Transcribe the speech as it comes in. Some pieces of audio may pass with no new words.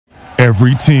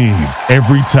Every team,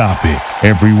 every topic,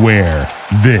 everywhere.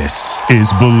 This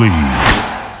is Believe.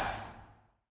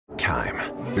 Time.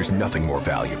 There's nothing more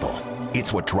valuable.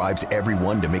 It's what drives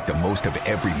everyone to make the most of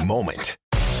every moment.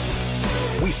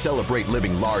 We celebrate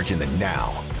living large in the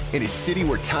now. In a city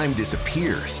where time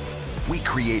disappears, we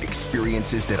create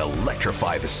experiences that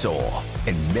electrify the soul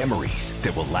and memories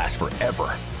that will last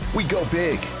forever. We go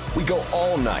big. We go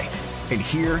all night. And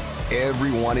here,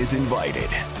 everyone is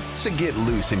invited. So get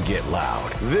loose and get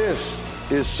loud. This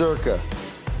is Circa.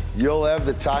 You'll have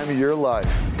the time of your life.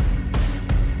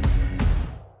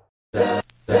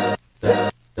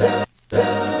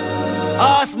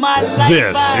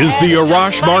 This is the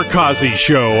Arash Markazi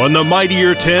Show on the Mightier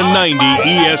 1090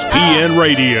 ESPN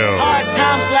Radio.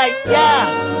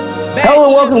 Hello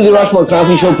and welcome to the Arash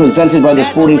Markazi Show, presented by the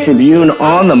Sporting Tribune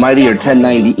on the Mightier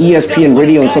 1090 ESPN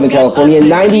Radio in Southern California,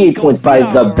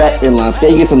 98.5 The Bet in Las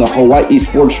Vegas on the Hawaii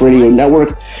Sports Radio Network,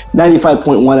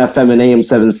 95.1 FM and AM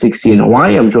 760 in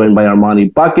Hawaii. I'm joined by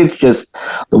Armani Buckets, just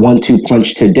the 1-2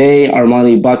 punch today.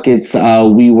 Armani Buckets,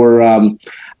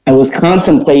 I was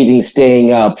contemplating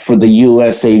staying up for the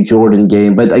USA Jordan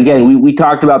game, but again, we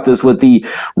talked about this with the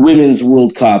Women's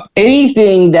World Cup.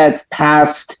 Anything that's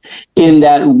passed in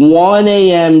that 1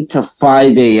 a.m. to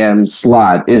 5 a.m.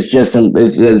 slot is just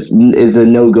is a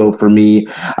no-go for me.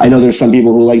 I know there's some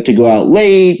people who like to go out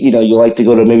late. You like to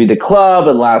go to maybe the club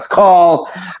and last call,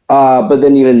 but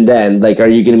then even then, like, are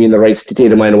you going to be in the right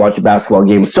state of mind to watch a basketball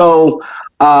game? So,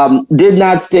 did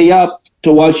not stay up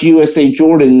to watch USA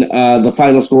Jordan. The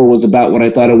final score was about what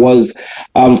I thought it was.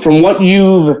 From what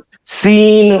you've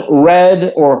seen,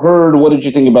 read, or heard, what did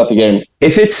you think about the game?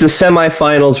 If it's the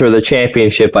semifinals or the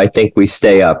championship, I think we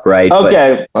stay up, right?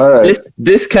 Okay, all right.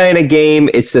 This kind of game,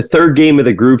 it's the third game of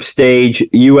the group stage.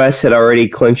 U.S. had already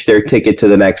clinched their ticket to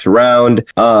the next round.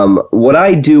 What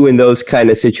I do in those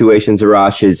kind of situations,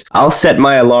 Arash, is I'll set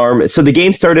my alarm. So the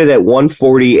game started at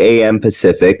 1:40 a.m.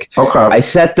 Pacific. Okay. I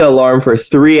set the alarm for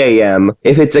 3 a.m.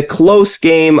 If it's a close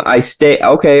game,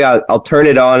 I'll turn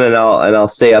it on and I'll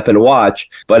stay up and watch.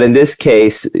 But in this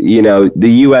case, the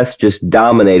U.S. just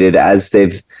dominated, as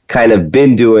they've kind of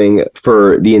been doing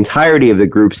for the entirety of the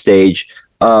group stage.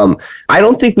 I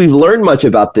don't think we've learned much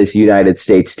about this United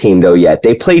States team, though, yet.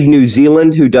 They played New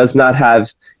Zealand, who does not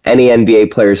have any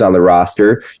NBA players on the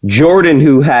roster. Jordan,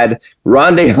 who had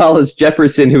Rondae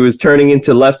Hollis-Jefferson, who is turning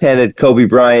into left-handed Kobe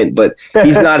Bryant, but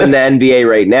he's not in the NBA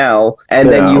right now. And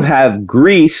then you have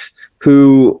Greece,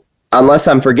 who, unless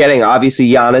I'm forgetting, obviously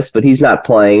Giannis, but he's not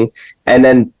playing. And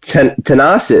then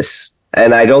Thanasis.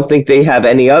 And I don't think they have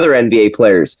any other NBA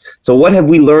players. So what have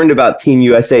we learned about Team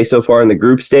USA so far in the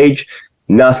group stage?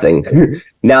 Nothing.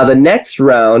 Now, the next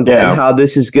round and how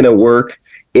this is going to work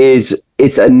is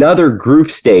it's another group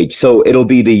stage. So it'll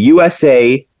be the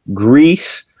USA,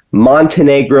 Greece,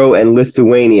 Montenegro, and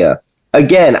Lithuania.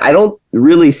 Again, I don't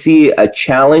really see a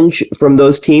challenge from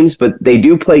those teams, but they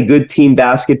do play good team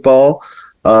basketball.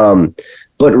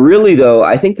 But really, though,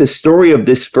 I think the story of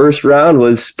this first round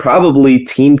was probably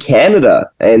Team Canada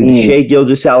and Shai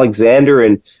Gilgeous-Alexander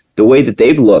and the way that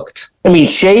they've looked. I mean,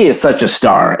 Shai is such a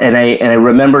star, and I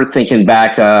remember thinking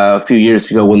back a few years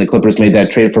ago when the Clippers made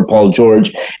that trade for Paul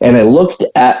George, and I looked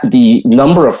at the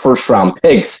number of first-round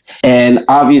picks, and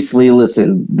obviously,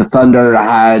 listen, the Thunder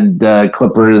had the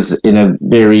Clippers in a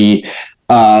very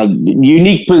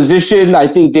unique position. I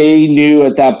think they knew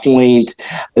at that point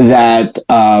that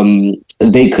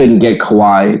they couldn't get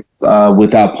Kawhi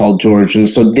without Paul George, and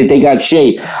so they got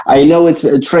Shai. I know it's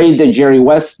a trade that Jerry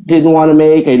West didn't want to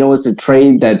make. I know it's a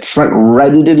trade that Trent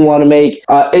Redden didn't want to make.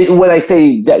 When I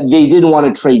say that they didn't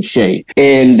want to trade Shai,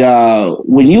 and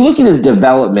when you look at his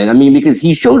development, I mean, because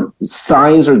he showed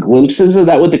signs or glimpses of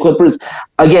that with the Clippers.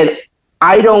 Again,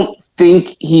 I don't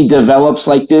think he develops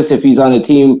like this if he's on a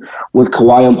team with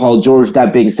Kawhi and Paul George.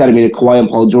 That being said, I mean, if Kawhi and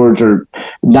Paul George are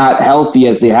not healthy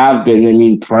as they have been, I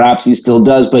mean, perhaps he still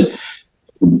does. But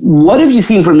what have you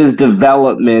seen from his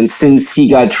development since he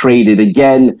got traded?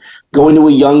 Again, going to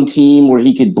a young team where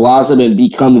he could blossom and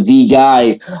become the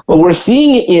guy. But we're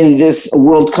seeing in this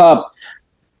World Cup,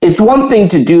 it's one thing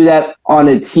to do that on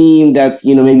a team that's,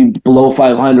 maybe below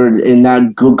 500 and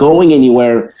not going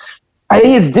anywhere. I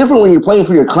think it's different when you're playing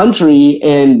for your country,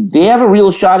 and they have a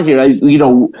real shot here. I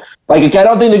don't think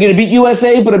they're going to beat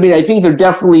USA, but I mean, I think they're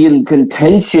definitely in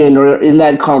contention or in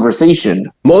that conversation.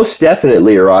 Most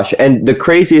definitely, Arash. And the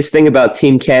craziest thing about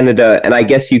Team Canada, and I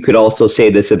guess you could also say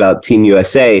this about Team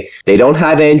USA, they don't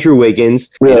have Andrew Wiggins.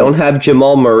 They don't have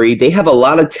Jamal Murray. They have a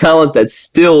lot of talent that's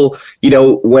still,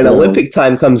 when Olympic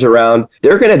time comes around,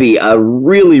 they're going to be a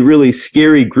really, really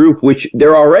scary group, which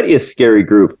they're already a scary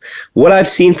group. What I've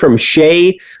seen from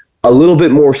Shai, a little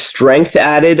bit more strength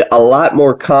added, a lot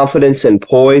more confidence and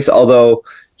poise, although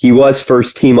he was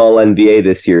first team All NBA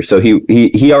this year, so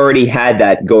he already had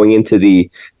that going into the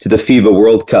FIBA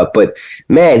World Cup. But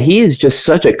man, he is just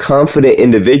such a confident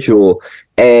individual.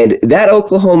 And that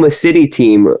Oklahoma City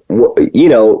team, you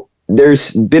know,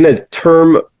 there's been a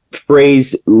term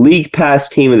phrase League Pass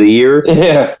Team of the Year.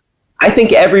 Yeah. I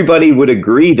think everybody would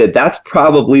agree that that's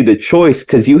probably the choice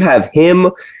because you have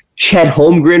him, Chet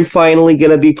Holmgren finally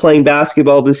going to be playing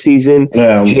basketball this season.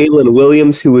 Yeah. Jalen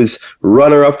Williams, who was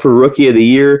runner-up for Rookie of the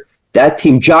Year. That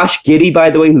team, Josh Giddey, by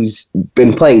the way, who's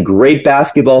been playing great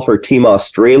basketball for Team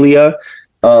Australia.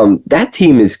 That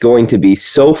team is going to be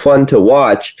so fun to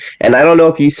watch. And I don't know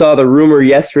if you saw the rumor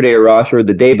yesterday, Arash, or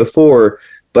the day before,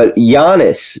 but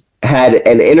Giannis had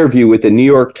an interview with the New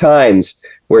York Times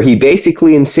where he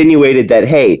basically insinuated that,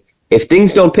 hey, if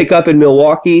things don't pick up in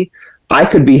Milwaukee, I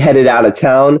could be headed out of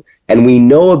town. And we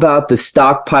know about the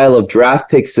stockpile of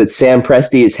draft picks that Sam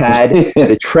Presti has had,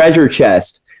 the treasure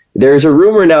chest. There's a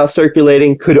rumor now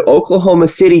circulating, could Oklahoma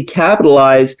City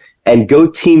capitalize and go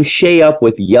team Shea up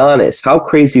with Giannis? How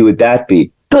crazy would that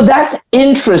be? So that's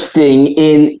interesting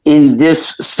in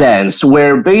this sense,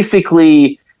 where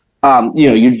basically,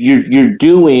 you're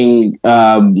doing.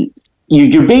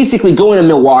 You're basically going to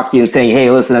Milwaukee and saying, hey,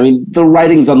 listen, I mean, the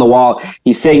writing's on the wall.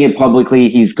 He's saying it publicly.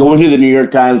 He's going to the New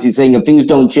York Times. He's saying if things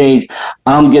don't change,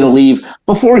 I'm going to leave.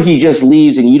 Before he just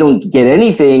leaves and you don't get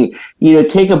anything,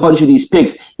 take a bunch of these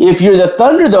picks. If you're the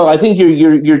Thunder, though, I think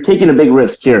you're taking a big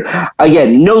risk here.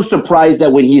 Again, no surprise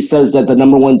that when he says that the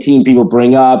number one team people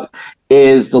bring up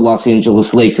is the Los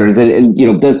Angeles Lakers. And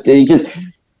they just,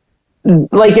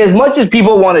 like, as much as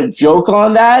people want to joke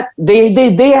on that, they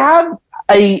have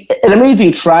an amazing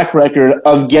track record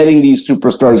of getting these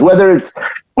superstars, whether it's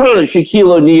Shaquille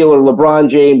O'Neal or LeBron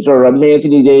James or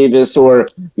Anthony Davis or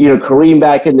Kareem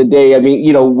back in the day. I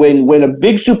mean, when a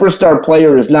big superstar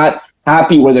player is not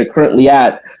happy where they're currently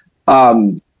at,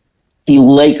 the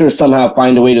Lakers somehow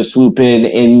find a way to swoop in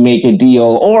and make a deal,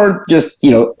 or just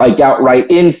like outright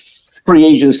in free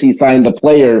agency sign the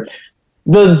player.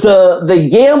 The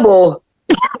gamble,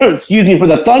 excuse me, for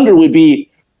the Thunder would be,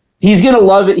 he's going to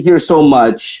love it here so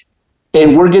much,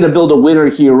 and we're going to build a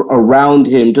winner here around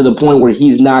him to the point where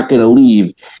he's not going to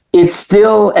leave. It's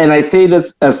still, and I say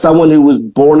this as someone who was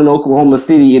born in Oklahoma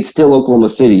City, it's still Oklahoma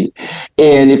City.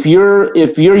 And if you're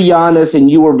Giannis and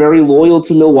you were very loyal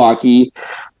to Milwaukee,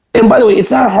 and by the way,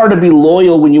 it's not hard to be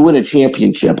loyal when you win a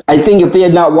championship. I think if they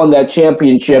had not won that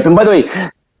championship, and by the way,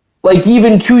 like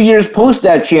even 2 years post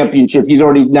that championship, he's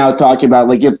already now talking about,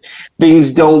 like, if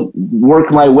things don't work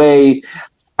my way,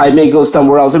 I may go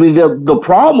somewhere else. I mean, the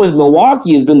problem with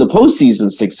Milwaukee has been the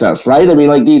postseason success, right? I mean,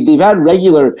 like they've had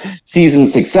regular season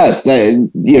success,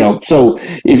 so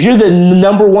if you're the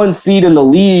number one seed in the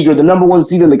league or the number one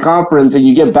seed in the conference and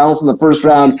you get bounced in the first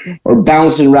round or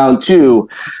bounced in round two,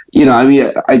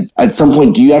 at some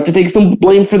point, do you have to take some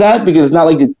blame for that? Because it's not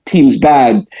like the team's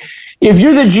bad. If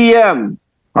you're the GM,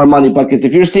 Armani Buckets,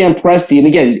 if you're Sam Presti, and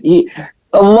again,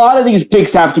 a lot of these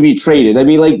picks have to be traded. I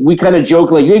mean, like, we kind of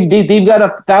joke, like, they've got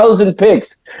 1,000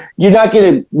 picks. You're not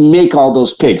going to make all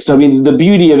those picks. So, I mean, the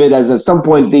beauty of it is at some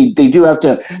point they do have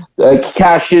to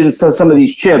cash in some of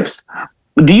these chips.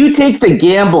 Do you take the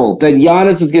gamble that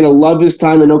Giannis is going to love his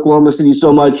time in Oklahoma City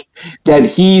so much that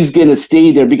he's going to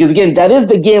stay there? Because, again, that is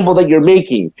the gamble that you're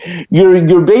making.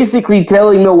 You're basically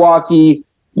telling Milwaukee,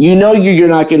 you're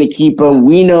not going to keep him.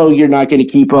 We know you're not going to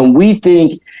keep him. We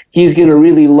think he's going to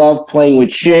really love playing with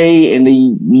Shea and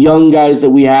the young guys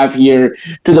that we have here,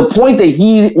 to the point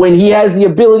that when he has the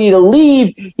ability to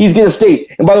leave, he's going to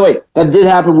stay. And by the way, that did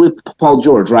happen with Paul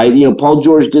George, right? Paul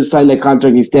George did sign that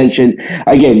contract extension.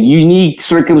 Again, unique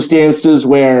circumstances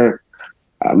where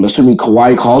I'm assuming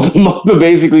Kawhi called him up and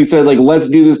basically said, like, let's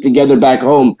do this together back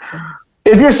home.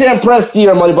 If you're Sam Presti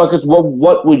or Money Buckets,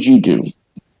 what would you do?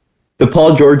 The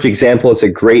Paul George example is a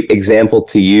great example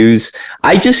to use.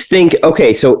 I just think,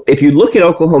 okay, so if you look at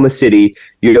Oklahoma City,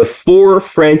 you have 4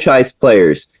 franchise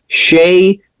players: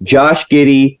 Shea, Josh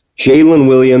Giddey, Jalen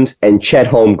Williams, and Chet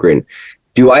Holmgren.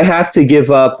 Do I have to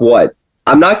give up what?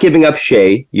 I'm not giving up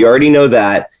Shea. You already know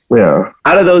that. Yeah.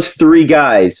 Out of those 3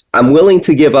 guys, I'm willing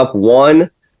to give up 1.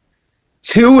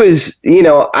 2 is,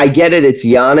 I get it, it's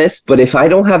Giannis, but if I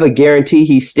don't have a guarantee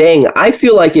he's staying, I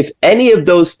feel like if any of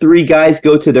those 3 guys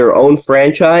go to their own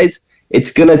franchise,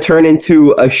 it's going to turn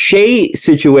into a Shea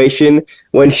situation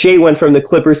when Shea went from the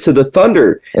Clippers to the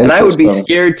Thunder. And I would be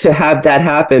scared to have that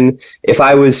happen if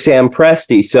I was Sam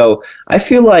Presti. So I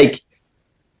feel like,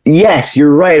 yes,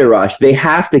 you're right, Arash. They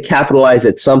have to capitalize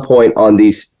at some point on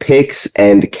these picks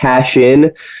and cash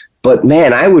in. But,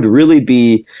 man, I would really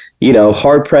be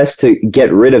hard pressed to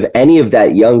get rid of any of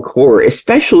that young core,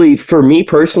 especially for me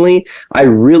personally. I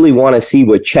really want to see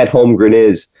what Chet Holmgren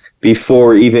is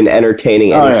before even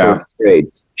entertaining any sort of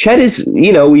trade. Chet is,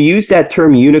 we use that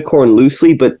term unicorn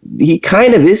loosely, but he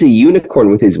kind of is a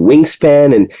unicorn with his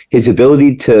wingspan and his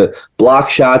ability to block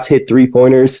shots, hit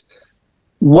 3-pointers.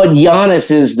 What Giannis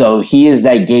is, though, he is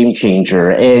that game changer.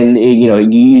 And,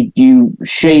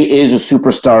 Shea is a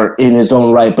superstar in his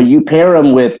own right, but you pair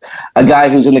him with a guy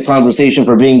who's in the conversation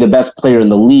for being the best player in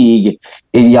the league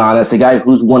in Giannis, a guy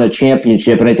who's won a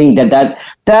championship. And I think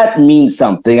that means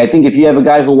something. I think if you have a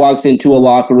guy who walks into a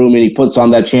locker room and he puts on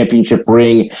that championship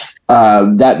ring,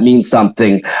 that means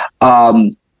something.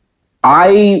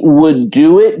 I would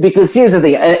do it because here's the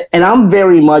thing, and I'm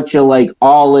very much a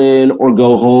all in or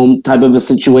go home type of a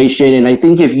situation. And I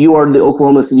think if you are the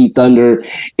Oklahoma City Thunder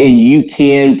and you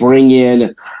can bring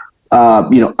in,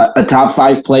 a top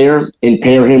 5 player and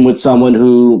pair him with someone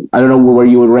who, I don't know where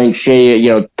you would rank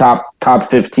Shea, top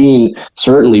 15,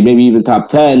 certainly, maybe even top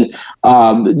 10.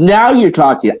 Now you're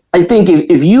talking. I think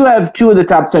if you have 2 of the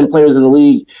top 10 players in the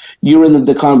league, you're in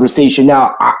the conversation.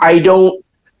 Now, I don't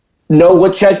know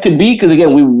what Chet could be because,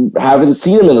 again, we haven't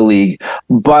seen him in the league.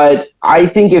 But I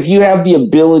think if you have the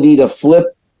ability to flip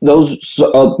those,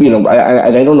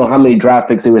 I don't know how many draft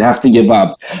picks they would have to give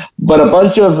up, but a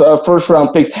bunch of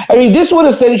first-round picks. I mean, this would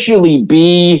essentially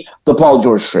be the Paul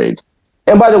George trade.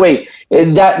 And by the way,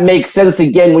 that makes sense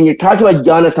again when you're talking about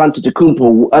Giannis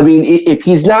Antetokounmpo. I mean, if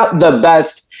he's not the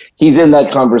best, he's in that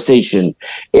conversation.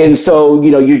 And so,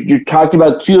 you're talking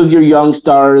about 2 of your young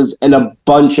stars and a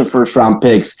bunch of first-round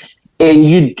picks. And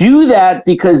you do that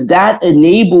because that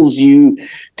enables you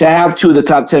to have 2 of the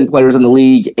top 10 players in the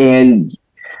league. And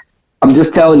I'm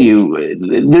just telling you,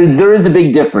 there is a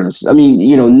big difference. I mean,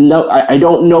 I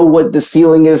don't know what the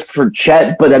ceiling is for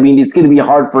Chet, but I mean, it's going to be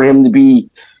hard for him to be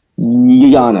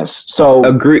Giannis. So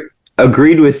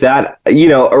Agreed with that.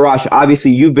 Arash,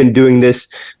 obviously you've been doing this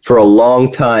for a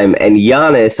long time. And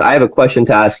Giannis, I have a question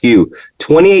to ask you.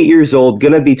 28 years old,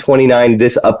 going to be 29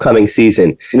 this upcoming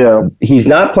season. Yeah. He's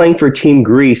not playing for Team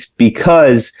Greece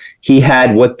because he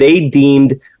had what they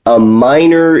deemed a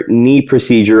minor knee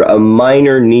procedure, a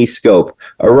minor knee scope.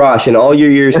 Arash, in all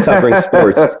your years covering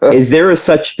sports, is there a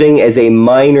such thing as a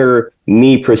minor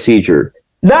knee procedure?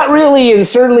 Not really, and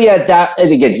certainly at that,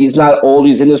 and again, he's not old,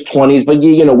 he's in his 20s, but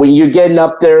when you're getting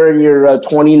up there and you're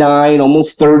 29,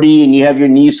 almost 30, and you have your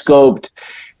knee scoped,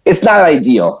 it's not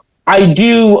ideal. I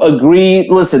do agree.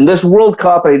 Listen, this World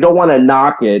Cup, I don't want to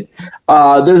knock it.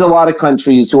 There's a lot of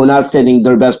countries who are not sending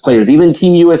their best players. Even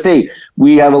Team USA,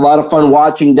 we have a lot of fun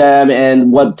watching them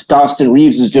and what Dawson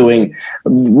Reeves is doing.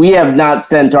 We have not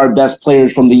sent our best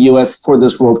players from the U.S. for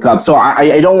this World Cup. So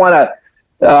I don't want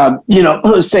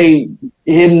to say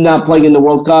him not playing in the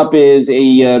World Cup is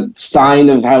a sign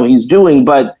of how he's doing.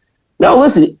 But no,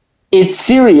 listen, it's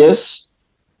serious.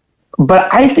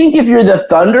 But I think if you're the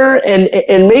Thunder and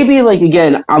maybe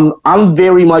again, I'm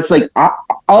very much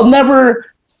I'll never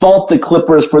fault the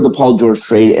Clippers for the Paul George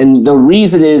trade. And the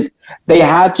reason is they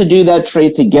had to do that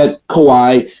trade to get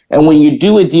Kawhi. And when you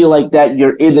do a deal like that,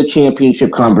 you're in the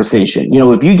championship conversation.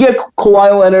 If you get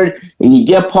Kawhi Leonard and you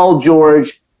get Paul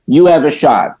George, you have a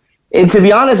shot. And to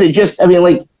be honest,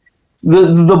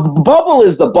 the bubble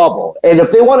is the bubble. And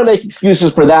if they want to make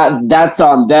excuses for that, that's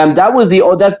on them. That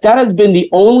has been the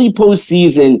only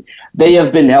postseason they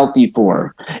have been healthy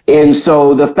for. And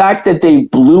so the fact that they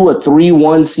blew a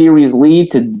 3-1 series lead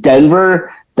to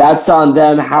Denver, that's on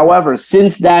them. However,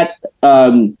 since that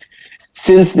run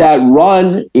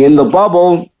in the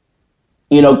bubble,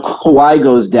 Kawhi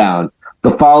goes down. The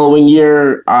following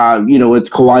year, it's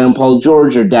Kawhi and Paul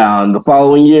George are down. The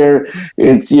following year,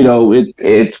 it's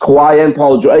Kawhi and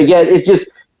Paul George. Again, it's just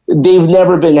they've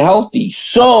never been healthy.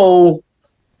 So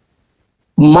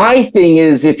my thing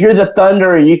is, if you're the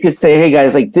Thunder and you could say, hey,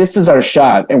 guys, this is our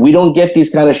shot, and we don't get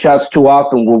these kind of shots too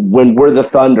often when we're the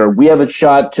Thunder. We have a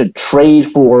shot to trade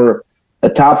for a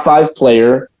top 5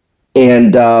 player,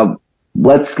 and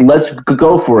let's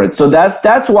go for it. So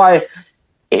that's why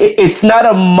it's not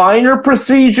a minor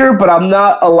procedure, but I'm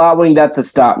not allowing that to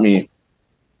stop me.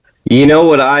 You know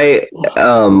what I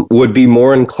would be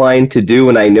more inclined to do,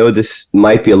 and I know this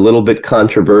might be a little bit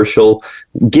controversial,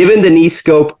 given the knee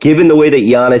scope, given the way that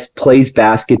Giannis plays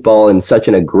basketball in such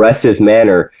an aggressive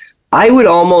manner, I would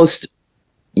almost,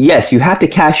 yes, you have to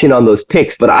cash in on those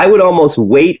picks, but I would almost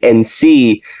wait and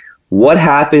see what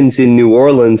happens in New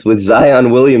Orleans with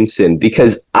Zion Williamson,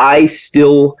 because I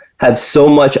still have so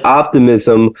much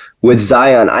optimism with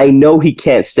Zion. I know he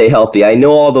can't stay healthy. I know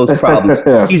all those problems.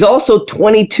 He's also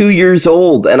 22 years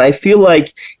old, and I feel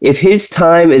like if his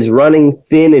time is running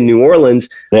thin in New Orleans,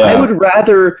 I would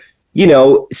rather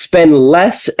spend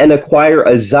less and acquire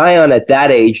a Zion at that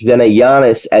age than a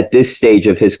Giannis at this stage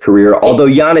of his career, although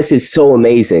Giannis is so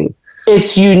amazing.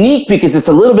 It's unique because it's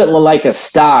a little bit like a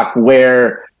stock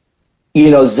where,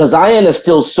 Zion is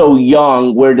still so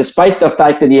young, where despite the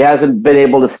fact that he hasn't been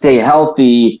able to stay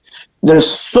healthy, there's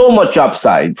so much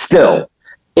upside still.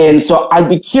 And so I'd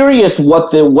be curious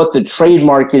what the trade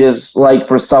market is like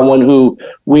for someone who,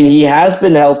 when he has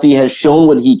been healthy, has shown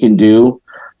what he can do.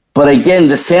 But again,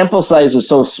 the sample size is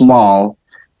so small,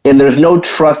 and there's no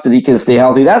trust that he can stay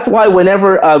healthy. That's why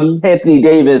whenever Anthony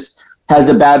Davis has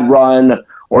a bad run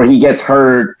or he gets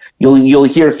hurt, you'll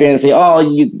hear fans say, "Oh,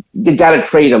 you got to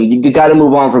trade him. You got to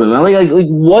move on from him." I'm like,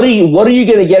 what are you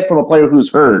going to get from a player who's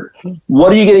hurt?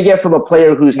 What are you going to get from a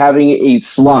player who's having a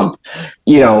slump?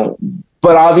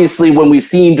 But obviously, when we've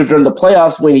seen during the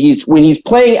playoffs, when he's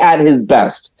playing at his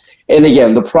best. And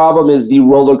again, the problem is the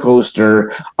roller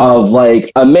coaster of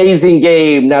amazing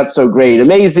game, not so great,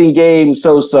 amazing game,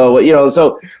 so-so,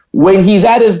 So when he's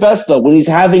at his best, though, when he's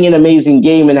having an amazing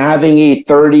game and having a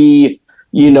 30,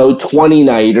 20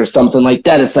 night or something like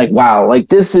that, it's like, wow,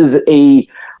 this is a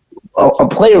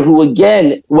player who,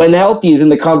 again, when healthy, is in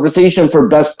the conversation for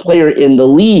best player in the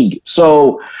league.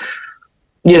 So,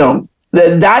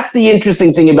 that's the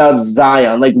interesting thing about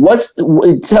Zion.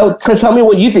 Tell me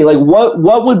what you think.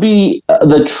 What would be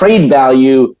the trade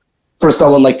value for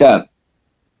someone like that?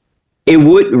 It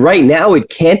would right now. It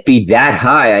can't be that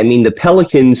high. I mean, the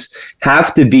Pelicans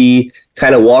have to be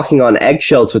kind of walking on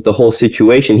eggshells with the whole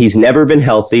situation. He's never been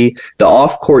healthy, the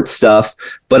off-court stuff,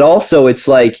 but also it's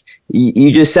like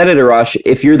you just said it, Arash.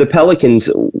 If you're the Pelicans,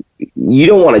 you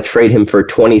don't want to trade him for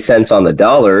 20 cents on the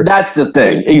dollar. That's the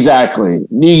thing. Exactly.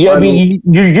 You're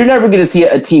never going to see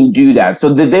a team do that.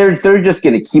 So they're just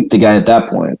going to keep the guy at that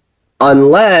point.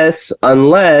 Unless,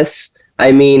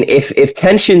 I mean, if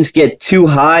tensions get too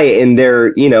high in their,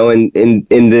 in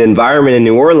the environment in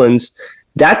New Orleans,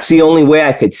 that's the only way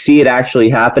I could see it actually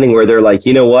happening, where they're like,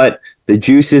 you know what? The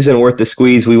juice isn't worth the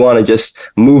squeeze. We want to just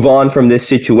move on from this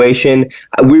situation.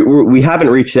 We haven't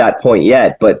reached that point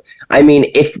yet. But, I mean,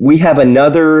 if we have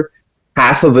another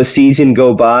half of a season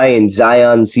go by and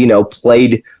Zion's,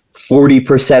 played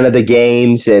 40% of the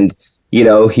games and,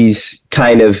 he's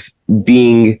kind of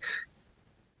being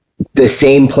the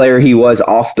same player he was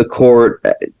off the court,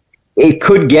 it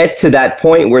could get to that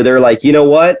point where they're like, you know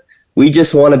what? We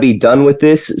just want to be done with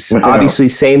this. Obviously,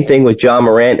 same thing with Ja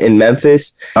Morant in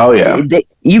Memphis. Oh, yeah.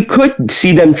 You could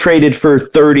see them traded for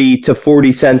 30 to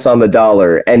 40 cents on the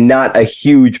dollar and not a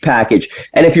huge package.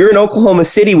 And if you're in Oklahoma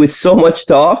City with so much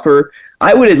to offer,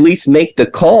 I would at least make the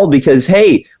call because,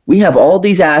 hey, we have all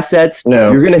these assets.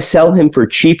 No. You're going to sell him for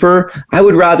cheaper. I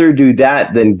would rather do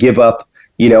that than give up,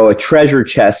 a treasure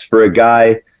chest for a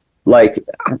guy. I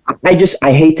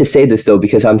hate to say this, though,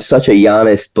 because I'm such a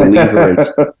Giannis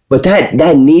believer. But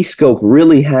that knee scope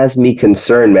really has me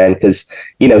concerned, man, because,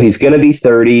 he's going to be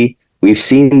 30. We've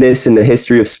seen this in the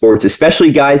history of sports,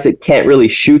 especially guys that can't really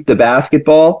shoot the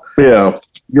basketball. Yeah.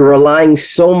 You're relying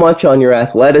so much on your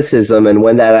athleticism. And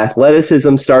when that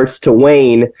athleticism starts to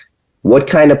wane, what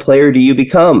kind of player do you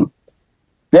become?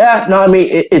 Yeah, no, I mean,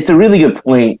 it's a really good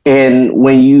point. And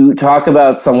when you talk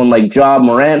about someone like Ja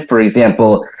Morant, for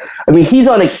example, I mean, he's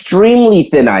on extremely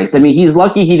thin ice. I mean, he's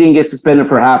lucky he didn't get suspended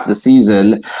for half the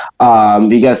season.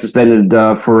 He got suspended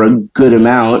for a good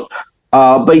amount.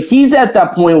 But he's at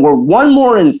that point where one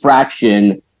more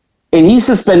infraction and he's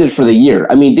suspended for the year.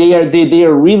 I mean, they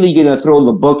are really going to throw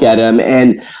the book at him.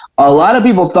 And a lot of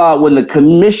people thought when the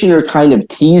commissioner kind of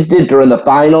teased it during the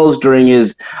finals, during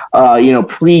his,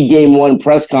 pre-game one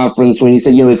press conference, when he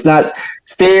said, it's not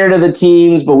fair to the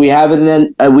teams, but we have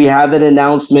an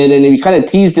announcement, and he kind of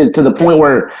teased it to the point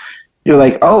where you're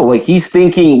like, oh, like he's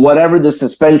thinking whatever the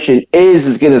suspension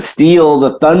is going to steal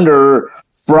the thunder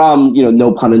from,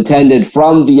 no pun intended,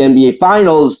 from the NBA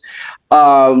Finals.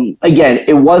 Again,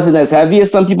 it wasn't as heavy as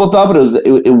some people thought, but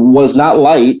it was not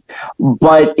light.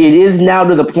 But it is now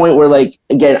to the point where,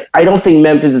 again, I don't think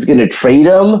Memphis is going to trade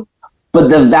him. But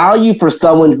the value for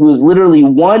someone who is literally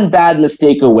one bad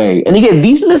mistake away. And again,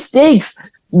 these mistakes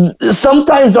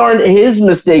sometimes aren't his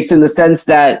mistakes in the sense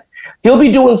that he'll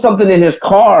be doing something in his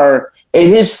car and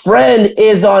his friend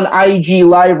is on IG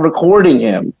Live recording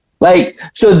him.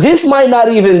 So this might not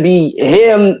even be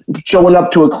him showing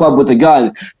up to a club with a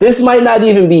gun. This might not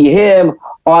even be him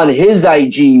on his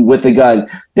IG with a gun.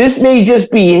 This may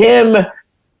just be him,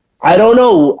 I don't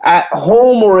know, at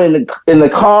home or in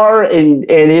the car, and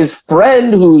his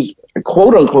friend, who's a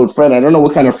quote unquote friend, I don't know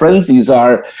what kind of friends these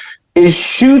are, is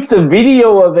shoots a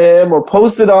video of him or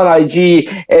posts it on IG,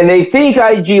 and they think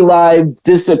IG Live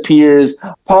disappears.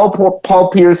 Paul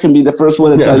Pierce can be the first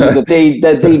one to tell you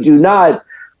that they do not.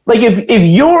 Like, if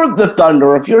you're the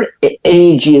Thunder, if you're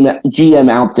any GM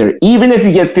out there, even if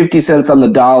you get 50 cents on the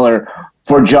dollar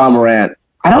for Ja Morant,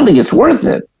 I don't think it's worth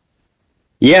it.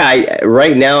 Yeah,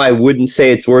 right now I wouldn't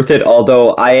say it's worth it,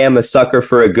 although I am a sucker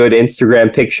for a good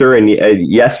Instagram picture. And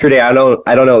yesterday, I don't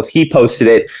know if he posted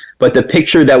it, but the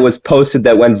picture that was posted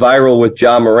that went viral with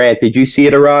Ja Morant, did you see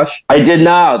it, Arash? I did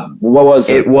not. What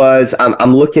was it? It was,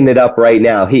 I'm looking it up right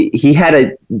now. He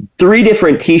had 3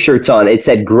 different T-shirts on. It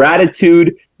said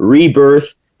gratitude,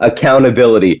 rebirth,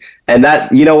 accountability. And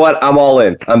that, you know what? I'm all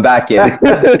in. I'm back in.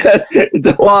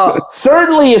 Well,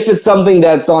 certainly if it's something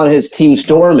that's on his team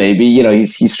store, maybe,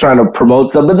 he's trying to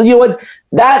promote something. But you know what?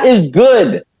 That is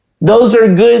good. Those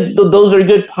are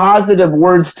good positive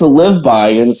words to live by.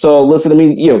 And so, listen, I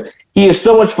mean, he is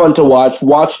so much fun to watch.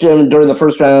 Watched him during the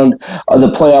first round of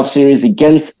the playoff series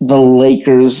against the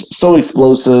Lakers. So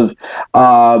explosive.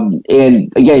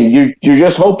 And again, you're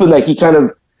just hoping that he kind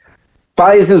of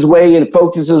finds his way and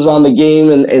focuses on the game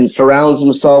and surrounds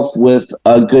himself with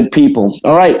good people.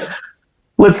 All right,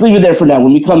 let's leave it there for now.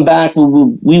 When we come back,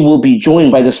 we will be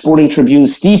joined by the Sporting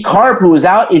Tribune's Steve Karp, who is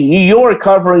out in New York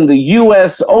covering the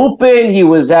U.S. Open. He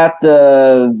was at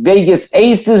the Vegas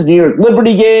Aces, New York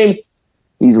Liberty game.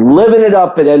 He's living it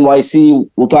up at NYC.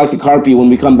 We'll talk to Karpy when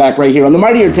we come back right here on the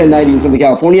Mightier 1090 in Southern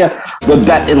California, the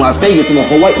Bet in Las Vegas, and the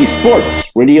Hawaii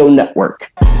Sports Radio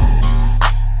Network.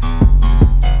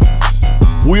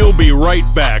 We'll be right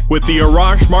back with the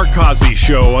Arash Markazi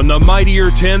Show on the Mightier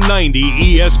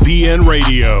 1090 ESPN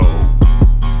Radio.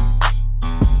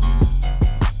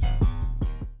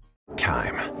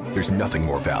 Time. There's nothing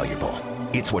more valuable.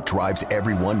 It's what drives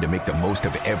everyone to make the most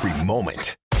of every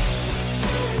moment.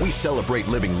 We celebrate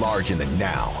living large in the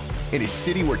now. In a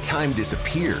city where time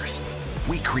disappears,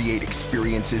 we create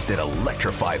experiences that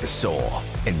electrify the soul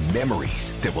and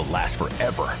memories that will last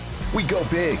forever. We go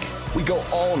big. We go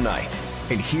all night.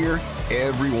 And here,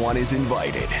 everyone is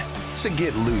invited. So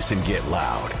get loose and get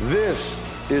loud. This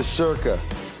is Circa.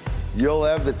 You'll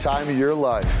have the time of your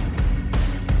life.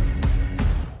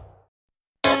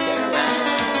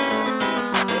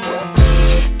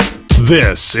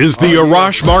 This is the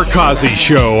Arash Markazi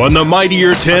Show on the Mightier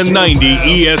 1090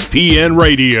 ESPN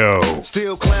Radio.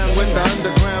 Still clown with the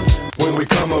underground when we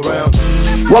come around.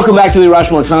 Welcome back to the Arash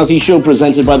Markazi Show,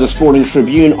 presented by the Sporting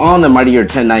Tribune on the Mightier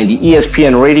 1090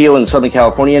 ESPN Radio in Southern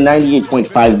California,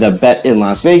 98.5 The Bet in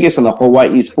Las Vegas, on the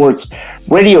Hawaii Sports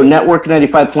Radio Network,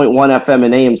 95.1 FM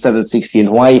and AM 760 in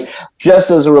Hawaii. Just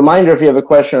as a reminder, if you have a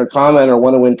question or comment or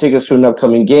want to win tickets to an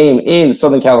upcoming game in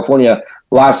Southern California,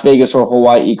 Las Vegas, or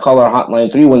Hawaii, call our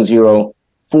hotline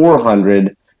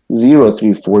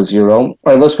 310-400-0340. All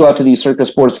right, let's go out to the Circa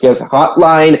Sports Guest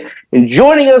Hotline. And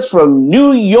joining us from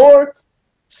New York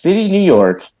City, New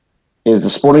York, is the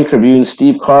Sporting Tribune,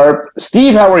 Steve Karp.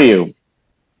 Steve, how are you?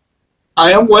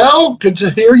 I am well. Good to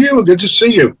hear you and good to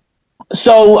see you.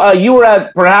 So you were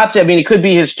at, perhaps, I mean, it could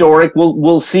be historic.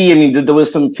 We'll see. I mean, there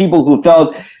was some people who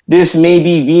felt this may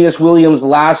be Venus Williams'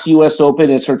 last U.S. Open.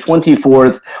 It's her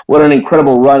 24th. What an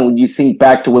incredible run when you think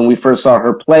back to when we first saw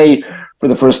her play for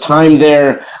the first time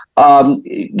there.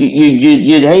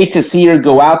 You'd hate to see her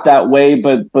go out that way,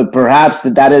 but perhaps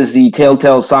that is the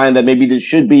telltale sign that maybe this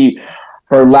should be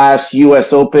her last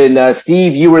U.S. Open.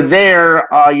 Steve, you were there.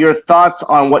 Your thoughts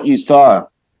on what you saw?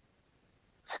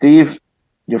 Steve,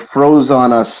 you froze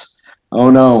on us. Oh,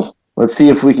 no. Let's see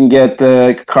if we can get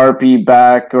Karpy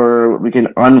back or we can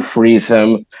unfreeze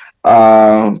him.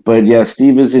 But, yeah,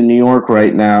 Steve is in New York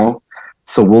right now,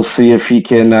 so we'll see if he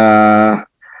can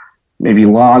maybe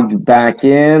log back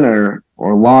in or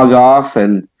log off.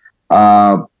 And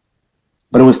but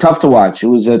it was tough to watch. It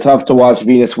was tough to watch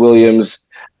Venus Williams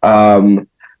kind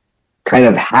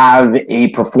of have a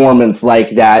performance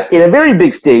like that in a very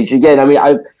big stage. Again, I mean,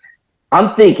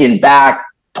 I'm thinking back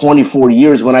 24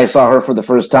 years when I saw her for the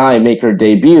first time make her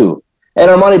debut. And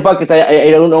Armani Buckets,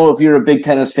 I don't know if you're a big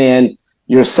tennis fan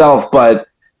yourself, but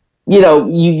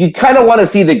you kind of want to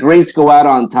see the greats go out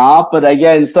on top. But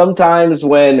again, sometimes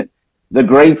when the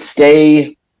greats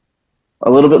stay a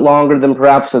little bit longer than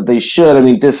perhaps that they should, I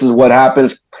mean, this is what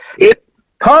happens.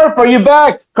 Karp, are you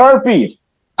back? Karpy.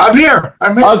 I'm here.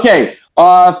 Okay.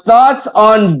 Thoughts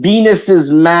on Venus's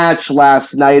match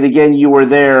last night? Again, you were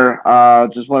there.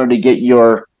 Just wanted to get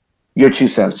your 2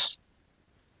 cents.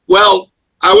 Well,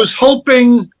 I was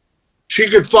hoping she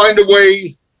could find a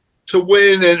way to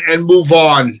win and move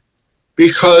on,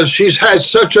 because she's had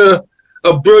such a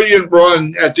brilliant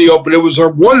run at the Open. It was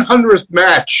her 100th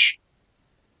match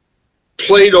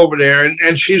played over there,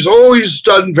 and she's always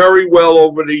done very well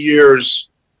over the years,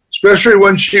 especially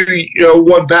when she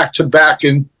won back-to-back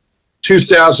in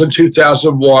 2000,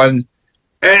 2001.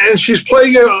 And she's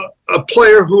playing a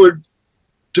player who had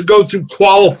to go through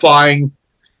qualifying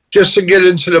just to get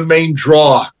into the main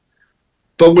draw.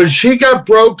 But when she got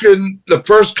broken the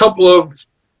first couple of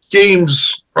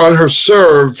games on her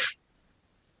serve,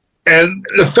 and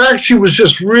the fact she was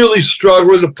just really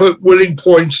struggling to put winning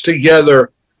points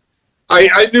together,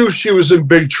 I knew she was in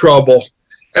big trouble.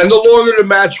 And the longer the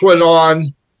match went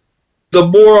on, the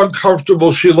more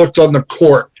uncomfortable she looked on the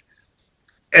court.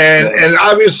 And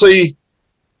obviously,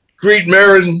 Greet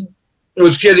Marin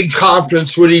was getting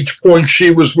confidence with each point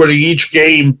she was winning, each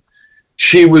game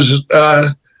she was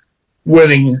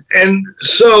winning. And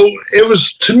so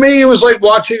to me, it was like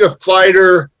watching a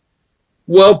fighter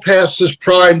well past his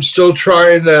prime, still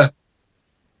trying to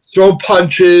throw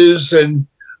punches and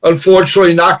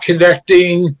unfortunately not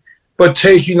connecting, but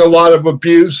taking a lot of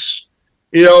abuse.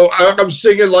 I was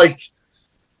thinking like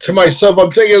to myself,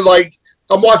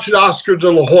 I'm watching Oscar De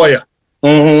La Hoya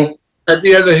at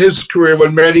the end of his career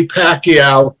when Manny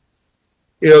Pacquiao,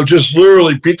 just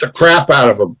literally beat the crap out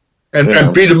of him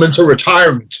and beat him into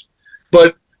retirement.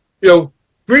 But,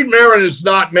 Greet Marin is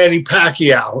not Manny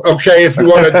Pacquiao, okay, if you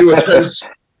want to do a tennis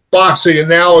boxing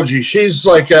analogy. She's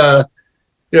like a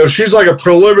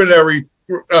preliminary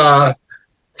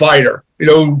fighter,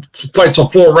 fights a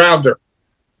 4-rounder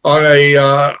on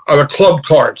a club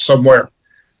card somewhere.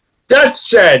 That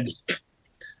said,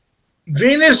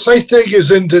 Venus, I think,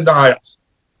 is in denial.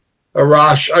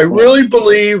 Arash, I really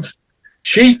believe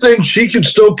she thinks she can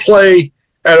still play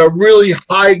at a really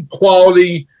high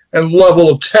quality and level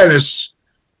of tennis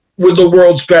with the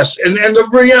world's best. And the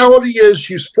reality is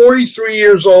she's 43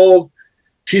 years old.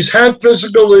 She's had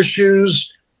physical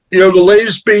issues, the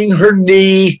latest being her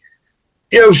knee.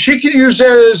 She can use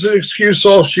that as an excuse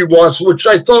all she wants, which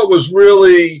I thought was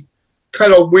really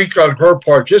kind of weak on her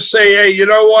part. Just say, hey, you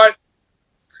know what?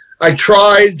 I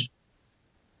tried.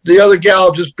 The other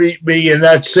gal just beat me, and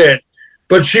that's it.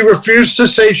 But she refused to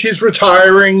say she's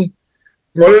retiring.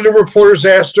 One of the reporters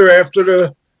asked her after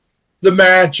the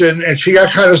match, and she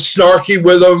got kind of snarky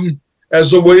with him,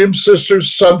 as the Williams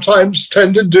sisters sometimes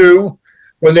tend to do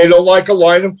when they don't like a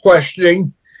line of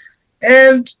questioning.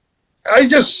 And I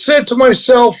just said to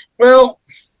myself, well,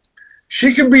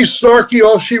 she can be snarky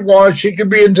all she wants. She can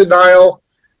be in denial.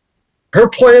 Her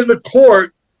play in the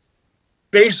court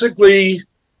basically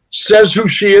says who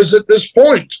she is at this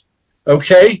point,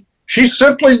 okay? She's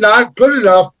simply not good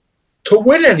enough to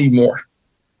win anymore.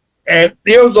 And,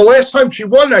 the last time she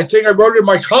won, I think I wrote in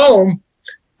my column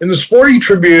in the Sporting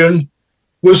Tribune,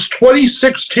 was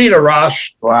 2016,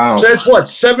 Arash. Wow. So that's what,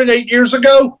 7-8 years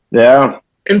ago? Yeah.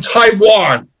 In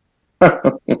Taiwan.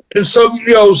 In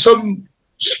some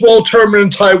small tournament in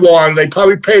Taiwan. They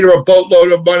probably paid her a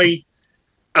boatload of money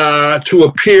to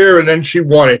appear, and then she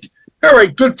won it. All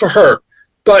right, good for her.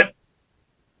 But,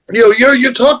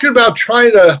 you're talking about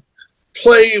trying to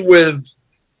play with,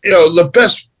 the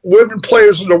best women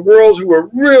players in the world who are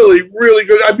really, really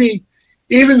good. I mean,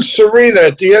 even Serena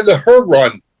at the end of her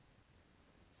run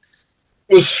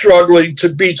was struggling to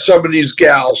beat some of these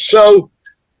gals. So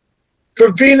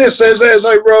for Venus, as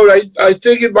I wrote, I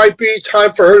think it might be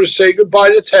time for her to say goodbye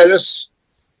to tennis,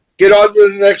 get on to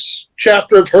the next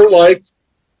chapter of her life.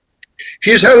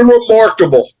 She's had a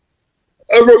remarkable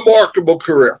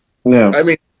career. Yeah. I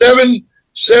mean,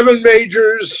 seven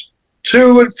majors,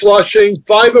 2 in Flushing,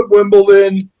 5 at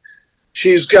Wimbledon.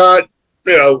 She's got,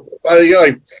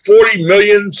 like 40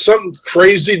 million, some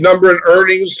crazy number in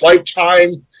earnings,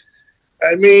 lifetime.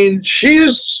 I mean,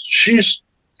 she's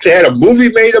they had a movie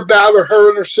made about her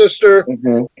and her sister.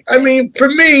 Mm-hmm. I mean, for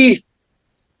me,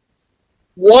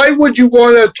 why would you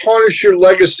want to tarnish your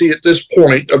legacy at this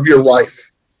point of your life?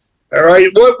 All right,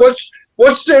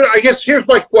 what's there? I guess here's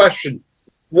my question: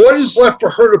 what is left for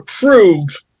her to prove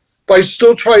by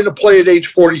still trying to play at age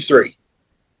 43?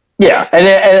 Yeah,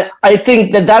 and I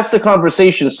think that's the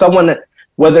conversation someone,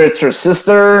 whether it's her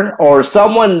sister or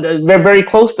someone very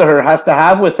close to her, has to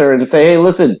have with her and say, hey,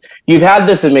 listen, you've had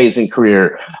this amazing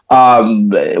career.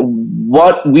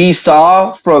 What we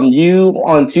saw from you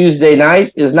on Tuesday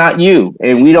night is not you,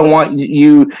 and we don't want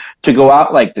you to go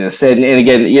out like this. And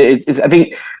again, it's I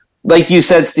think, like you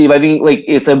said, Steve, I think like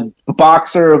it's a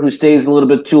boxer who stays a little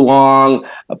bit too long,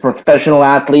 a professional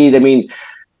athlete. I mean,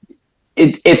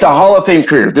 it's a Hall of Fame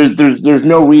career. There's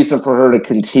no reason for her to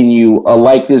continue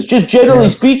like this. Just generally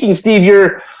speaking, Steve,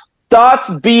 your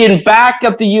thoughts being back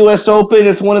at the U.S. Open.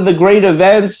 It's one of the great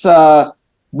events. What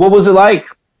was it like?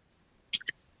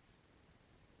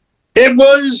 It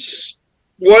was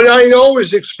what I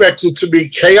always expected to be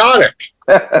chaotic.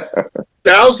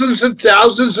 Thousands and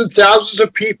thousands and thousands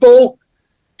of people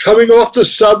coming off the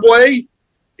subway,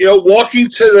 walking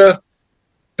to the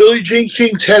Billie Jean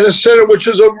King Tennis Center, which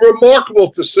is a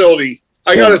remarkable facility.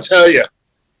 I got to tell you,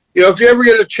 if you ever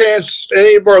get a chance,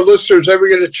 any of our listeners ever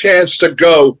get a chance to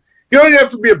go, you don't have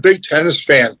to be a big tennis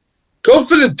fan. Go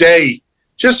for the day.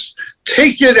 Just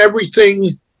take in everything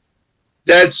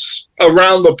that's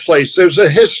around the place. There's a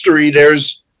history.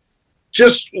 There's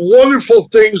just wonderful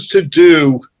things to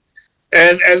do.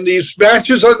 And these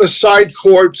matches on the side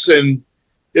courts and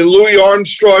Louis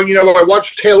Armstrong, I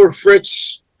watched Taylor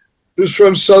Fritz, who's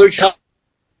from Southern California.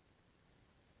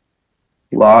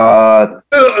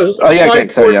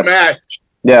 Match.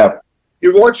 Yeah.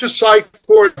 You watch a side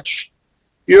court,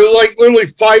 you're like literally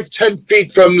 5-10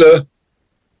 feet from the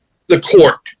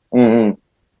court. Mm-hmm.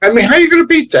 I mean, how are you going to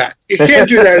beat that? You can't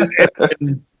do that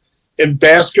in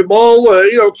basketball.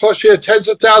 It costs you tens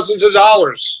of thousands of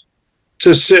dollars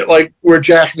to sit like where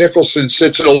Jack Nicholson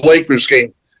sits in a Lakers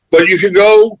game. But you can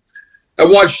go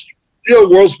and watch,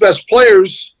 world's best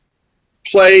players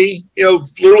play,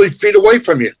 literally feet away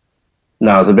from you.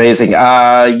 No, it's amazing.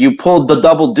 You pulled the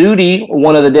double duty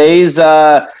one of the days.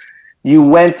 You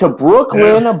went to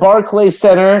Brooklyn, Barclays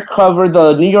Center, covered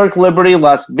the New York Liberty,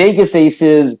 Las Vegas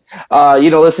Aces.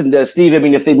 Listen, Steve, I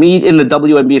mean, if they meet in the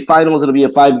WNBA Finals, it'll be a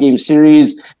 5-game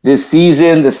series this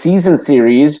season. The season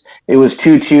series, it was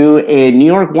 2-2, and New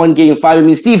York won Game 5. I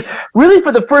mean, Steve, really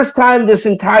for the first time this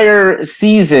entire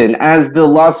season, as the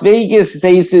Las Vegas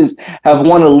Aces have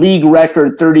won a league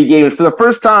record 30 games for the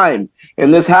first time,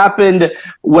 and this happened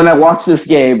when I watched this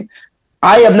game,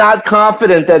 I am not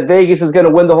confident that Vegas is going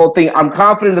to win the whole thing. I'm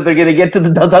confident that they're going to get to the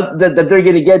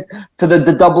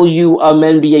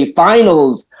WNBA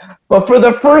Finals. But for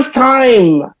the first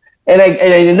time, and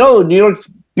I know New York's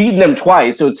beaten them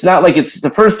twice, so it's not like it's the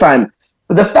first time.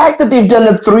 But the fact that they've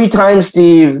done it 3 times,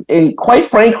 Steve, and quite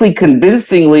frankly,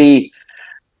 convincingly,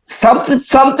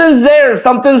 something's there.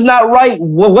 Something's not right.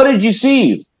 Well, what did you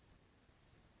see?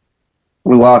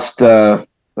 We lost.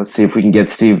 Let's see if we can get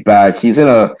Steve back. He's in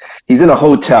a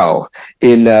hotel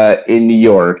in New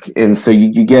York, and so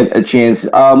you get a chance.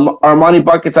 Armani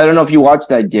Buckets. I don't know if you watched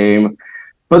that game,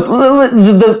 but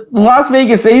the Las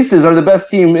Vegas Aces are the best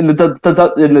team in the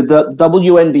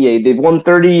WNBA. They've won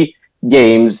 30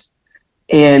 games,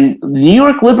 and New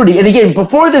York Liberty. And again,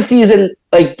 before the season,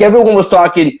 like everyone was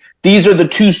talking, these are the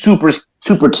 2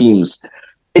 super teams.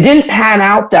 It didn't pan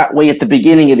out that way at the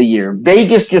beginning of the year.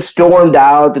 Vegas just stormed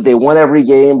out that they won every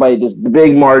game by this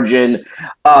big margin.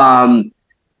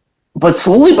 But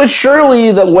slowly but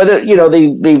surely, whether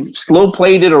they slow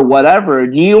played it or whatever,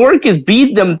 New York has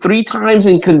beat them 3 times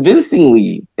and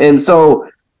convincingly. And so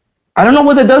I don't know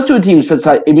what that does to a team.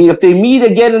 If they meet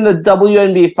again in the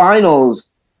WNBA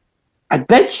Finals, I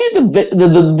bet you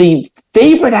the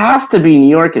favorite has to be New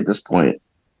York at this point.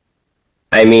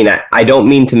 I mean, I don't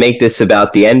mean to make this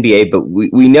about the NBA, but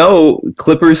we know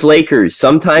Clippers, Lakers,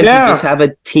 sometimes you just have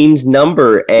a team's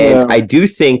number, and I do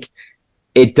think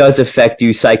it does affect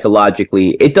you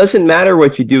psychologically. It doesn't matter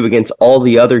what you do against all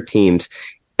the other teams.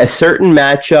 A certain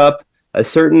matchup, a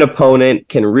certain opponent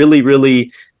can really,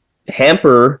 really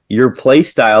hamper your play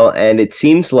style, and it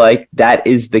seems like that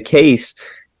is the case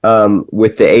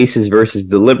with the Aces versus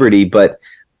the Liberty, but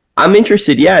I'm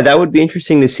interested. Yeah, that would be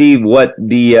interesting to see what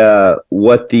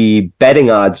the betting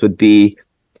odds would be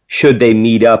should they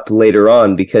meet up later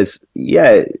on. Because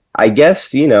I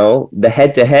guess the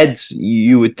head-to-heads,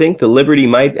 you would think the Liberty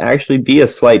might actually be a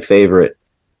slight favorite.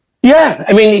 Yeah,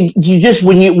 I mean, you just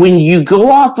when you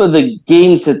go off of the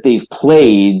games that they've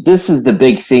played, this is the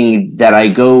big thing that I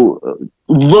go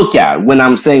look at when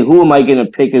I'm saying who am I going to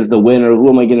pick as the winner, who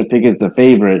am I going to pick as the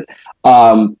favorite.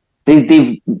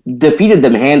 They've defeated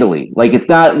them handily. Like, it's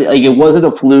not like it wasn't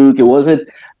a fluke. It wasn't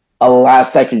a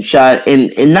last second shot.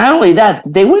 And not only that,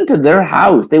 they went to their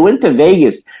house. They went to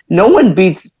Vegas. No one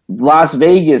beats Las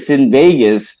Vegas in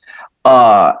Vegas.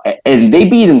 And they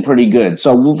beat him pretty good.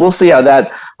 So we'll see how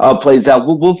that plays out.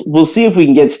 We'll see if we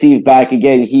can get Steve back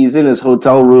again. He's in his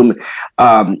hotel room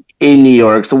in New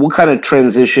York. So we'll kind of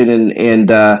transition and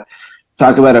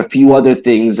talk about a few other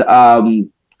things.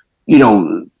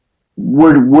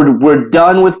 We're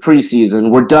done with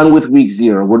preseason. We're done with week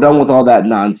 0. We're done with all that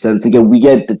nonsense. Again, we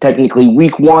get to technically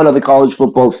week 1 of the college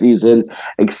football season.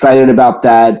 Excited about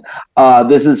that.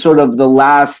 This is sort of the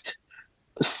last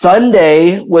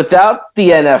Sunday without the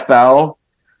NFL.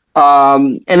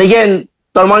 And again,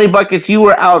 Armani Buckets, you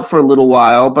were out for a little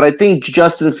while, but I think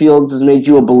Justin Fields has made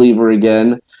you a believer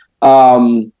again.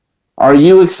 Are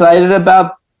you excited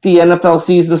about the NFL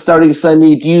season starting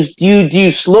Sunday? Do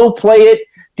you slow play it?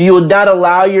 Do you not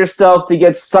allow yourself to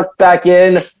get sucked back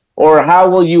in, or how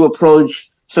will you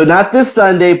approach? So not this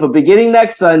Sunday, but beginning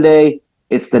next Sunday,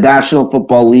 it's the National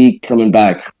Football League coming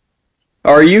back.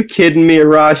 Are you kidding me,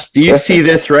 Arash? Do you see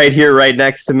this right here, right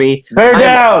next to me? Bear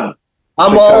down.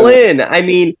 I'm all in. I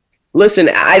mean, listen,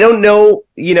 I don't know,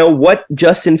 what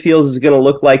Justin Fields is going to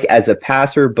look like as a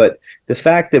passer, but the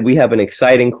fact that we have an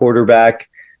exciting quarterback,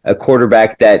 a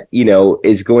quarterback that,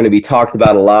 is going to be talked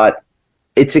about a lot,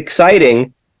 it's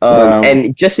exciting.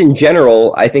 And just in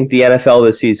general, I think the NFL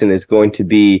this season is going to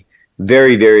be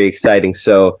very, very exciting.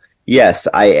 So, yes,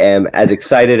 I am as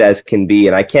excited as can be,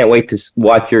 and I can't wait to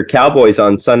watch your Cowboys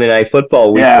on Sunday Night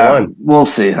Football week 1. We'll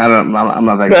see. I'm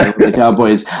not that excited for the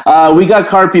Cowboys. We got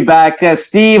Carpy back.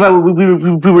 Steve,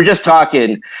 we were just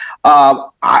talking.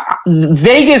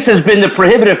 Vegas has been the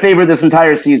prohibitive favorite this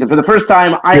entire season. For the first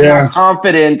time, I'm not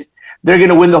confident they're going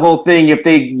to win the whole thing if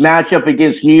they match up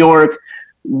against New York.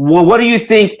 Well, what do you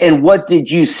think, and what did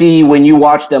you see when you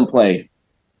watched them play?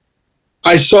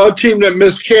 I saw a team that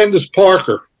missed Candace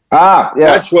Parker.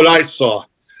 That's what I saw.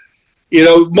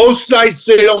 Most nights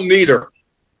they don't need her.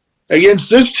 Against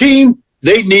this team,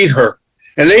 they need her.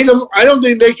 And I don't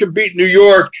think they can beat New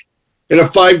York in a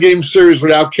 5-game series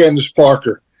without Candace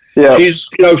Parker. Yeah.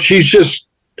 She's just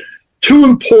too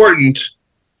important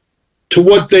to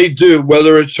what they do,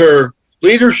 whether it's her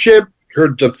leadership, her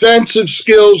defensive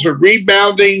skills, her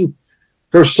rebounding,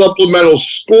 her supplemental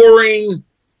scoring,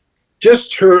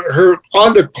 just her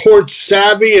on-the-court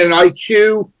savvy and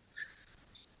IQ.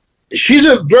 She's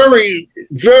a very,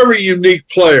 very unique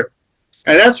player,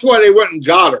 and that's why they went and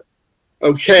got her,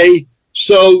 okay?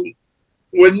 So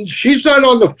when she's not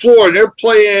on the floor and they're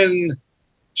playing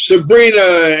Sabrina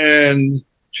and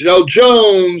Janelle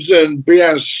Jones and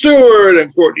Breanna Stewart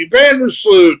and Courtney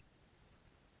Vandersloot,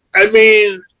 I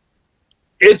mean,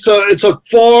 it's a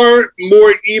far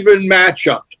more even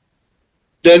matchup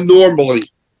than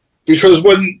normally. Because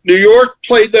when New York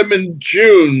played them in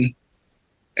June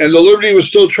and the Liberty was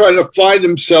still trying to find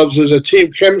themselves as a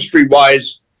team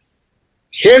chemistry-wise,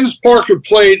 Candace Parker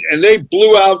played and they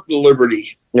blew out the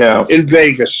Liberty in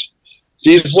Vegas.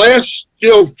 These last,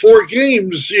 4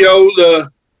 games,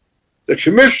 the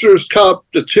Commissioner's Cup,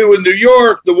 the 2 in New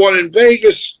York, the 1 in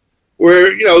Vegas, where,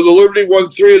 the Liberty won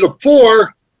 3 of the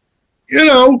 4, you're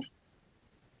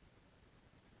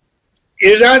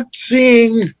not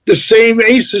seeing the same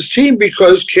Aces team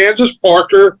because Candace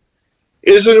Parker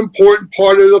is an important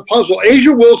part of the puzzle.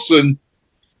 Asia Wilson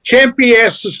can't be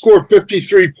asked to score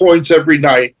 53 points every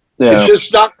night. Yeah. It's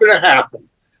just not going to happen,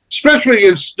 especially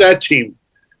against that team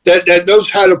that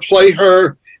knows how to play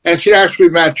her and can actually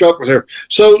match up with her.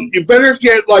 So you better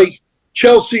get like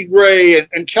Chelsea Gray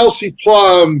and Kelsey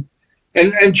Plum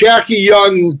and Jackie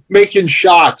Young making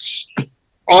shots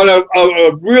on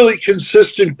a really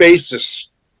consistent basis.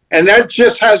 And that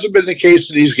just hasn't been the case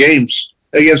in these games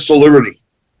against the Liberty.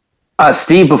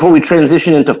 Steve, before we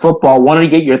transition into football, wanted to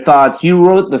get your thoughts. You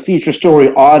wrote the feature story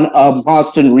on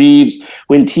Austin Reeves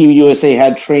when Team USA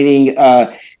had training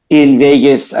in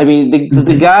Vegas. I mean,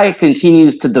 the guy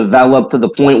continues to develop to the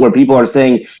point where people are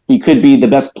saying he could be the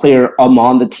best player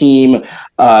on the team,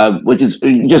 which is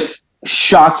just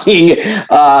shocking.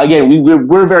 Again,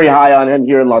 we're very high on him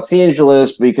here in Los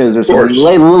Angeles because there's so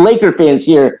many Laker fans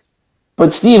here.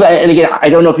 But Steve, and again, I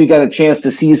don't know if you got a chance to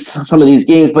see some of these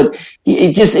games, but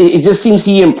it just seems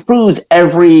he improves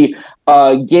every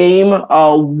game.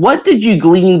 What did you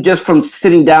glean just from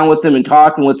sitting down with him and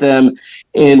talking with him,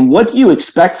 and what do you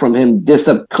expect from him this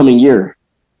upcoming year?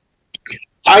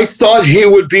 I thought he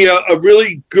would be a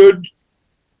really good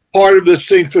part of this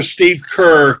thing for Steve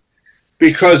Kerr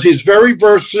because he's very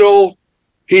versatile.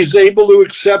 He's able to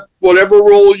accept whatever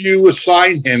role you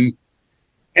assign him.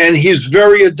 And he's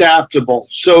very adaptable.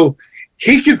 So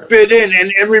he can fit in.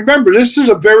 And remember, this is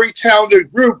a very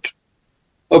talented group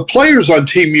of players on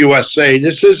Team USA.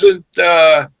 This isn't,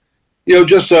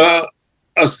 just a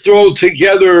throw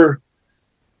together,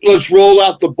 let's roll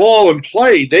out the ball and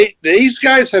play. These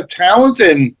guys have talent,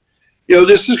 and,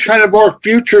 this is kind of our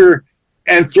future.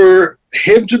 And for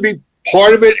him to be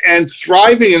part of it and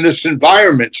thriving in this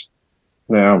environment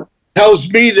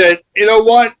tells me that,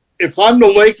 if I'm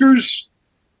the Lakers,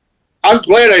 I'm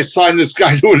glad I signed this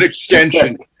guy to an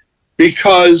extension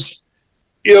because,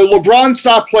 LeBron's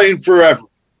not playing forever.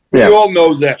 We all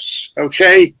know this,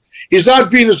 okay? He's not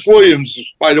Venus Williams,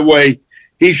 by the way.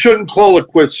 He shouldn't call it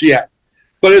quits yet.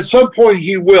 But at some point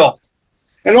he will.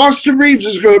 And Austin Reeves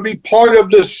is going to be part of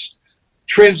this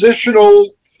transitional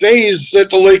phase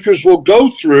that the Lakers will go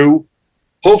through.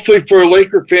 Hopefully for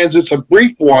Laker fans, it's a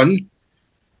brief one.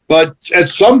 But at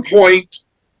some point,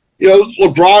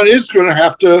 LeBron is going to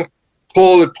have to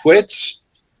call it quits.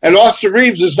 and Austin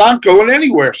Reeves is not going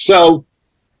anywhere. So,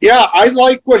 yeah, I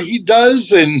like what he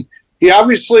does, and he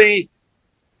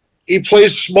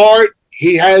plays smart.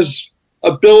 He has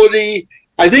ability.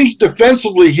 I think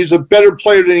defensively he's a better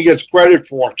player than he gets credit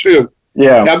for, too.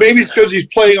 Yeah. Now, maybe it's because he's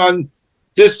playing on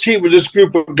this team with this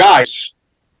group of guys.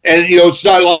 And, it's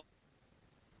not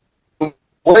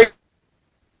like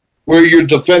where your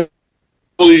defense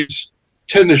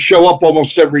tend to show up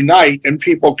almost every night and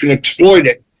people can exploit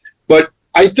it. But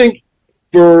I think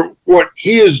for what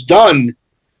he has done,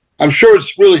 I'm sure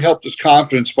it's really helped his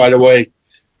confidence, by the way,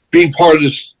 being part of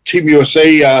this Team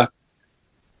USA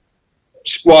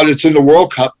squad that's in the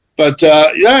World Cup. But,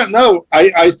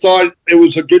 I thought it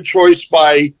was a good choice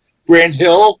by Grant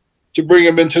Hill to bring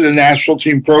him into the national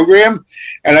team program.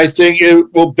 And I think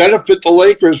it will benefit the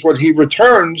Lakers when he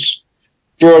returns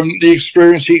from the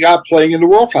experience he got playing in the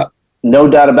World Cup. No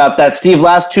doubt about that. Steve,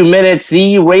 last 2 minutes.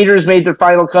 The Raiders made their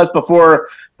final cuts before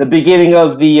the beginning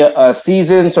of the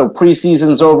season. So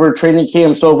preseason's over, training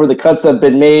camp's over, the cuts have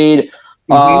been made.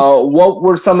 What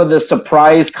were some of the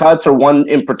surprise cuts, or one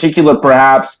in particular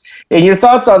perhaps? And your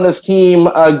thoughts on this team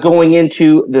going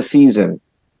into the season?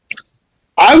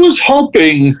 I was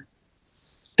hoping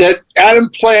that Adam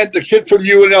Plant, the kid from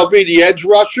UNLV, the edge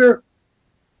rusher,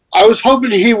 I was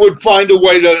hoping he would find a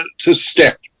way to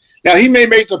stick. Now, he may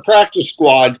make the practice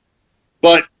squad,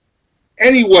 but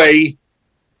anyway,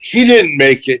 he didn't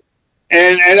make it.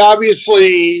 And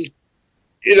obviously,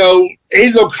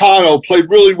 Aiden O'Connell played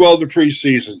really well in the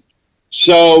preseason.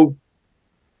 So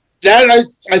that,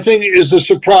 I think, is a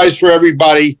surprise for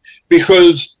everybody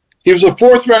because he was a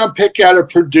fourth-round pick out of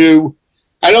Purdue.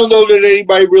 I don't know that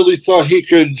anybody really thought he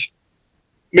could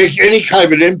make any kind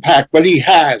of an impact, but he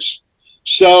has.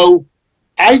 So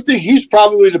I think he's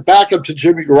probably the backup to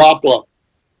Jimmy Garoppolo.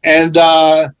 And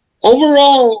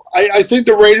overall, I think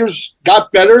the Raiders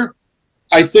got better.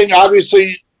 I think,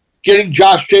 obviously, getting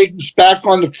Josh Jacobs back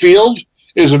on the field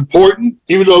is important,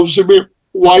 even though Zamir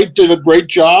White did a great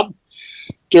job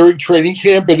during training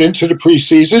camp and into the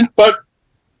preseason. But,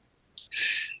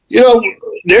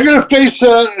 they're going to face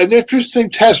an interesting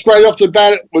test right off the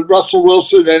bat with Russell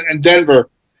Wilson and Denver.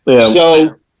 Yeah.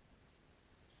 So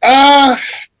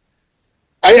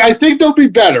I think they'll be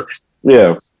better.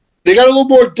 Yeah. They got a little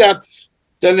more depth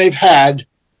than they've had.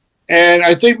 And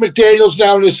I think McDaniels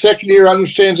now in his second year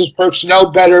understands his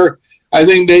personnel better. I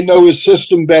think they know his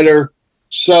system better.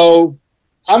 So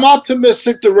I'm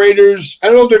optimistic the Raiders, I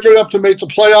don't know if they're good enough to make the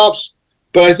playoffs,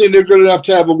 but I think they're good enough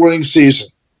to have a winning season.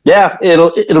 Yeah,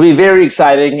 it'll be very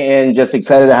exciting, and just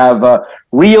excited to have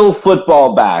real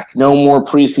football back. No more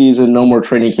preseason, no more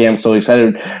training camp. So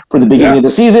excited for the beginning of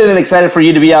the season, and excited for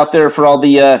you to be out there for all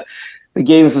the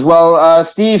games as well.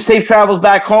 Steve, safe travels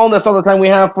back home. That's all the time we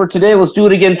have for today. Let's do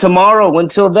it again tomorrow.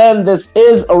 Until then, this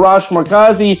is Arash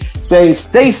Markazi saying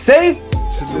stay safe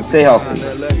and stay healthy.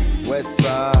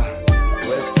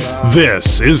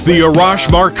 This is the Arash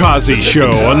Markazi Show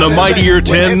on the Mightier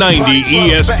 1090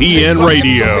 ESPN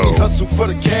Radio. Hustle for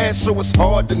the cash, so it's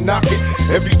hard to knock it.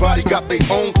 Everybody got their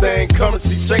own thing,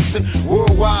 currency chasing.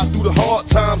 Worldwide through the hard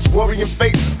times, worrying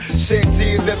faces. Shed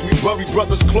tears as we bury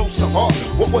brothers close to heart.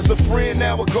 What was a friend,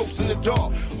 now a ghost in the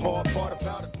dark. Hard part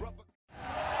about it, brother.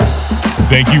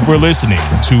 Thank you for listening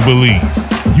to Believe.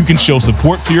 You can show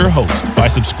support to your host by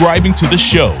subscribing to the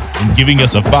show and giving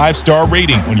us a 5-star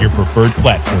rating on your preferred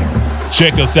platform.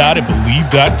 Check us out at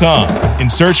Believe.com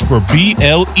and search for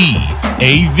BLEAV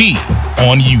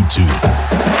on YouTube.